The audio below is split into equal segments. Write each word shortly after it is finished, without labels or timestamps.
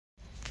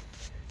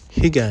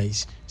Hey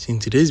guys, so in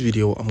today's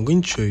video I'm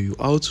going to show you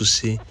how to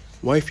see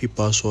Wi-Fi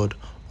password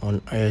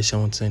on iOS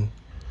 17.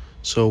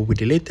 So with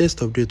the latest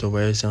update of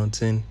iOS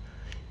 17,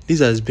 this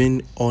has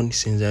been on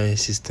since iOS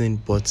 16,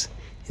 but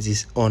it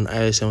is on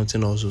iOS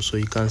 17 also. So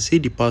you can see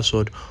the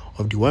password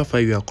of the Wi-Fi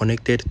you are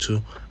connected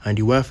to and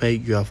the Wi-Fi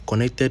you have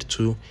connected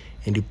to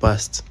in the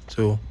past.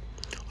 So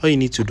all you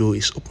need to do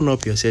is open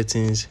up your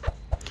settings,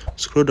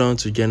 scroll down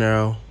to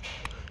general,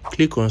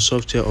 click on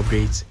software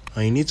update,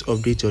 and you need to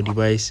update your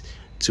device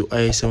to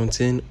iOS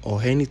 17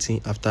 or anything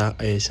after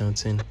iOS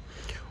 17.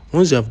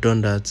 Once you have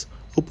done that,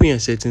 open your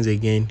settings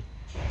again,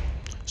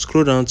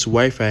 scroll down to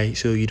Wi-Fi.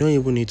 So you don't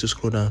even need to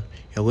scroll down,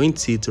 you're going to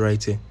see it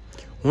right here.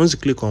 Once you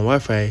click on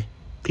Wi-Fi,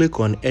 click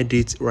on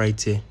edit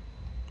right here.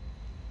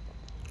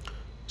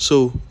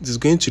 So it is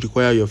going to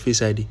require your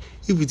Face ID.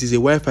 If it is a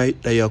Wi-Fi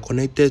that you are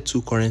connected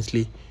to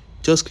currently,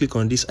 just click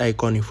on this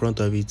icon in front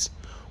of it.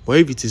 But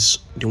if it is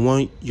the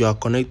one you have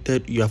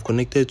connected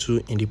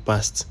to in the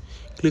past,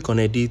 click on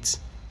edit,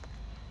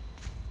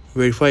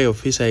 verify your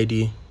Face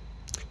ID,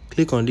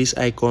 click on this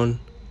icon,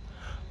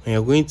 and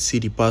you're going to see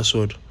the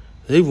password.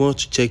 If you want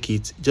to check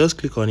it, just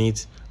click on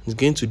it. It's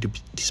going to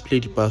display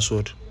the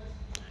password.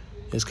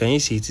 As can you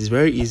see, it is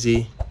very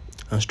easy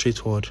and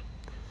straightforward.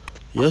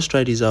 Just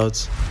try this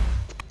out,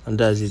 and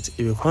that's it. If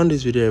you found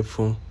this video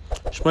helpful,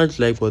 smash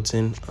the like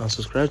button and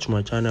subscribe to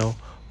my channel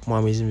for more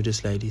amazing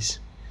videos like this.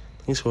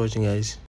 Thanks for watching, guys.